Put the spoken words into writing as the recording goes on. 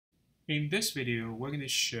In this video, we're going to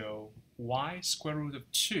show why square root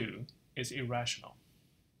of 2 is irrational.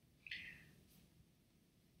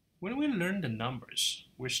 When we learn the numbers,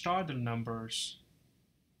 we start the numbers,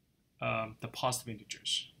 the positive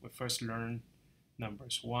integers. We first learn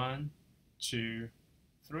numbers 1, 2,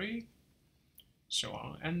 3, so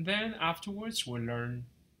on. And then afterwards, we learn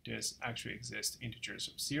there's actually exist integers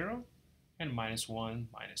of 0 and -1,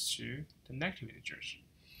 -2, the negative integers.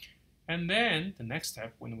 And then the next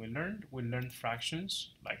step, when we learn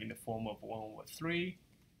fractions, like in the form of 1/3,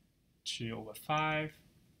 2/5,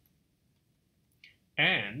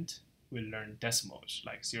 and we learn decimals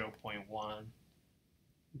like 0.1,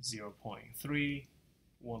 0.3,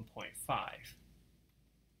 1.5.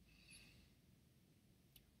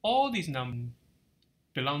 All these numbers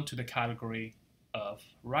belong to the category of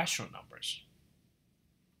rational numbers.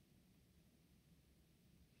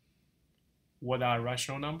 What are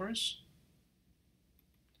rational numbers?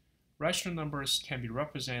 Rational numbers can be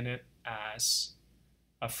represented as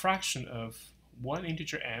a fraction of one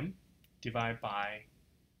integer m divided by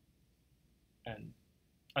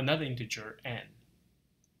another integer n.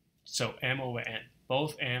 So m over n.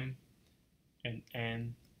 Both m and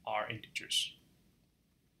n are integers.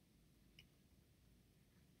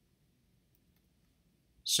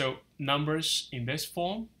 So numbers in this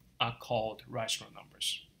form are called rational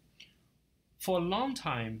numbers. For a long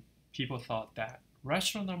time, people thought that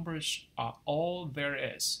rational numbers are all there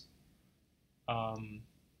is. All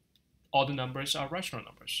the numbers are rational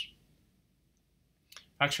numbers.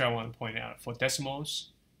 Actually, I want to point out for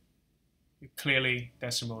decimals, clearly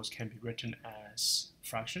decimals can be written as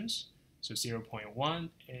fractions. So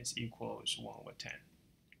 0.1 is equals 1/10,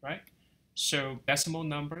 right? So decimal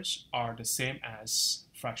numbers are the same as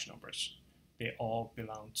fraction numbers. They all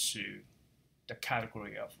belong to the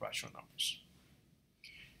category of rational numbers.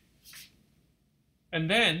 And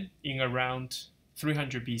then in around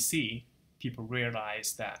 300 BC, people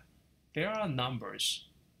realized that there are numbers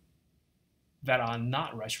that are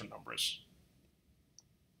not rational numbers.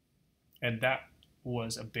 And that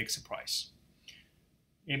was a big surprise.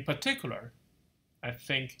 In particular, I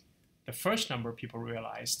think the first number people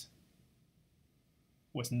realized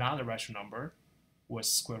was not a rational number was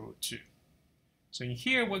square root 2. So in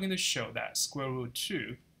here, we're going to show that square root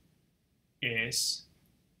 2 is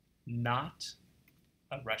not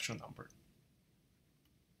a rational number.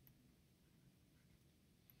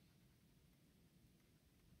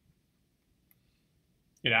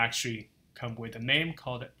 It actually comes with a name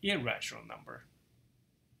called an irrational number,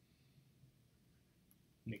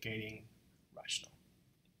 negating rational.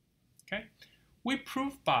 Okay? We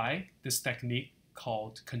prove by this technique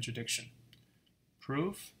called contradiction.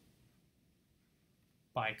 Proof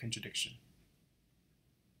by contradiction.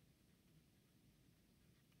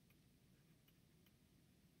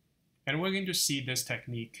 And we're going to see this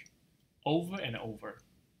technique over and over.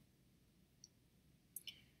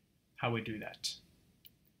 How we do that.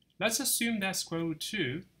 Let's assume that square root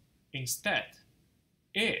 2 instead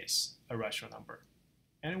is a rational number.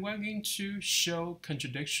 And we're going to show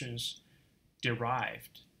contradictions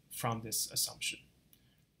derived from this assumption.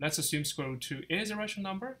 Let's assume square root 2 is a rational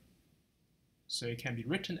number. So it can be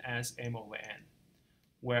written as m over n,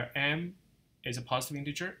 where m is a positive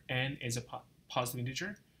integer, n is a positive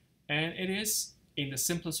integer, and it is in the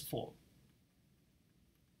simplest form.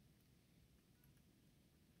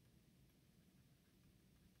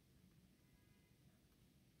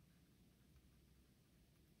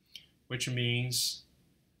 Which means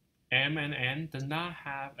m and n does not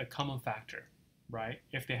have a common factor, right?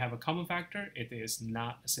 If they have a common factor, it is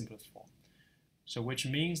not a simplest form. So which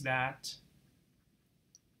means that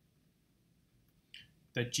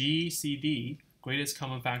the GCD, greatest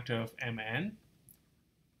common factor of mn,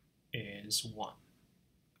 is 1.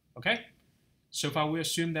 Okay? So if I will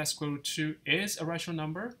assume that square root 2 is a rational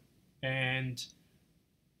number, and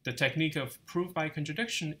the technique of proof by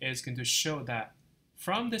contradiction is going to show that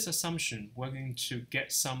from this assumption, we're going to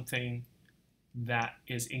get something that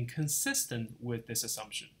is inconsistent with this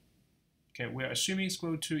assumption. Okay, we're assuming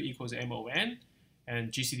square root 2 equals m over n,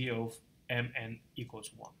 and GCD of mn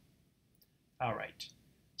equals 1. All right,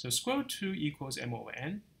 so square root 2 equals m over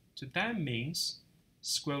n, so that means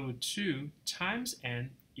square root 2 times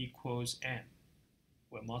n equals m.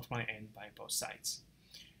 We'll multiply n by both sides.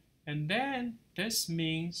 And then this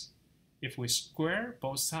means if we square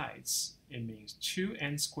both sides, it means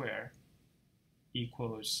 2n squared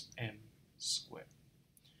equals m squared.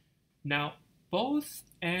 Now, both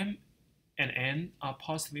m and n are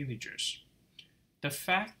positive integers. The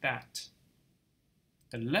fact that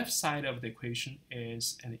the left side of the equation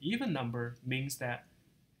is an even number means that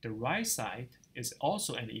the right side is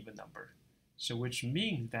also an even number. So which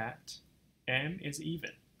means that m is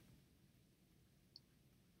even.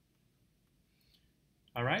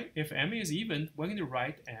 All right, if m is even, we're going to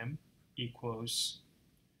write m equals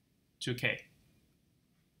 2k.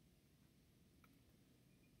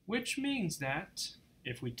 Which means that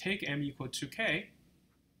if we take m equal to k,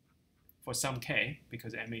 for some k,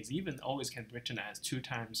 because m is even, always can be written as 2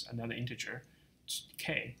 times another integer,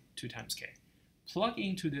 k, 2 times k. Plug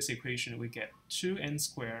into this equation, we get 2n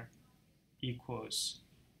squared equals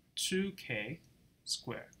 2k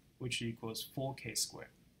squared, which equals 4k squared.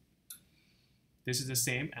 This is the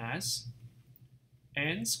same as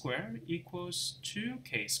n squared equals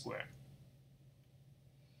 2k squared.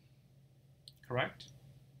 Correct?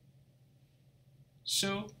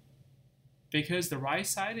 So, because the right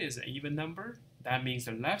side is an even number, that means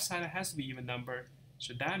the left side has to be even number.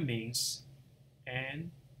 So that means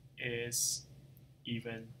n is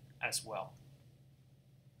even as well.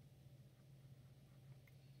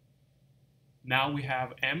 Now we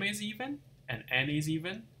have m is even and n is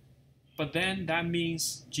even, but then that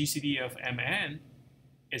means GCD of mn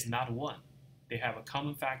is not 1. They have a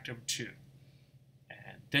common factor of 2.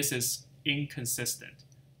 And this is inconsistent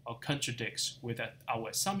or contradicts with our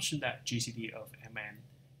assumption that GCD of mn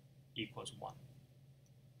equals 1.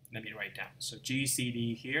 Let me write down. So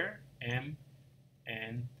GCD here, mn,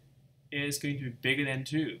 is going to be bigger than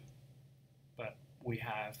 2. But we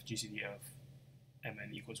have GCD of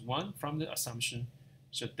mn equals 1 from the assumption.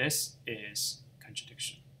 So this is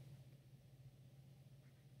contradiction.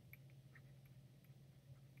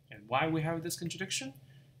 And why we have this contradiction?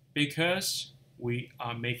 Because we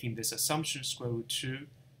are making this assumption square root 2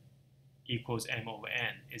 equals m over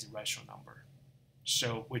n is a rational number.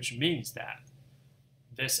 So which means that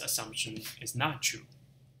this assumption is not true,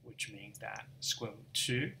 which means that square root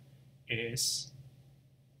 2 is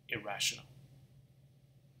irrational.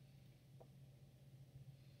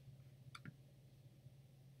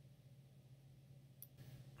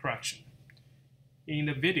 Correction. In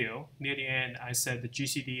the video, near the end, I said the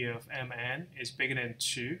GCD of mn is bigger than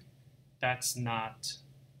 2. That's not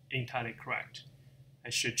entirely correct. I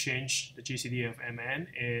should change the GCD of mn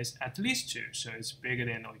is at least 2, so it's bigger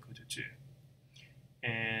than or equal to 2.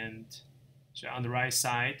 And so on the right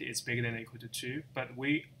side, it's bigger than or equal to 2, but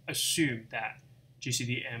we assume that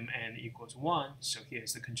GCD mn equals 1, so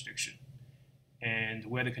here's the contradiction. And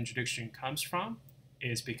where the contradiction comes from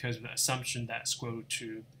is because of the assumption that square root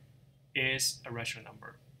 2 is a rational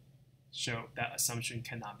number. So that assumption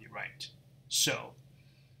cannot be right. So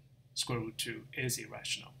square root 2 is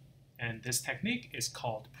irrational. And this technique is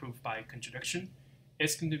called proof by contradiction.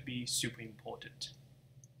 It's going to be super important.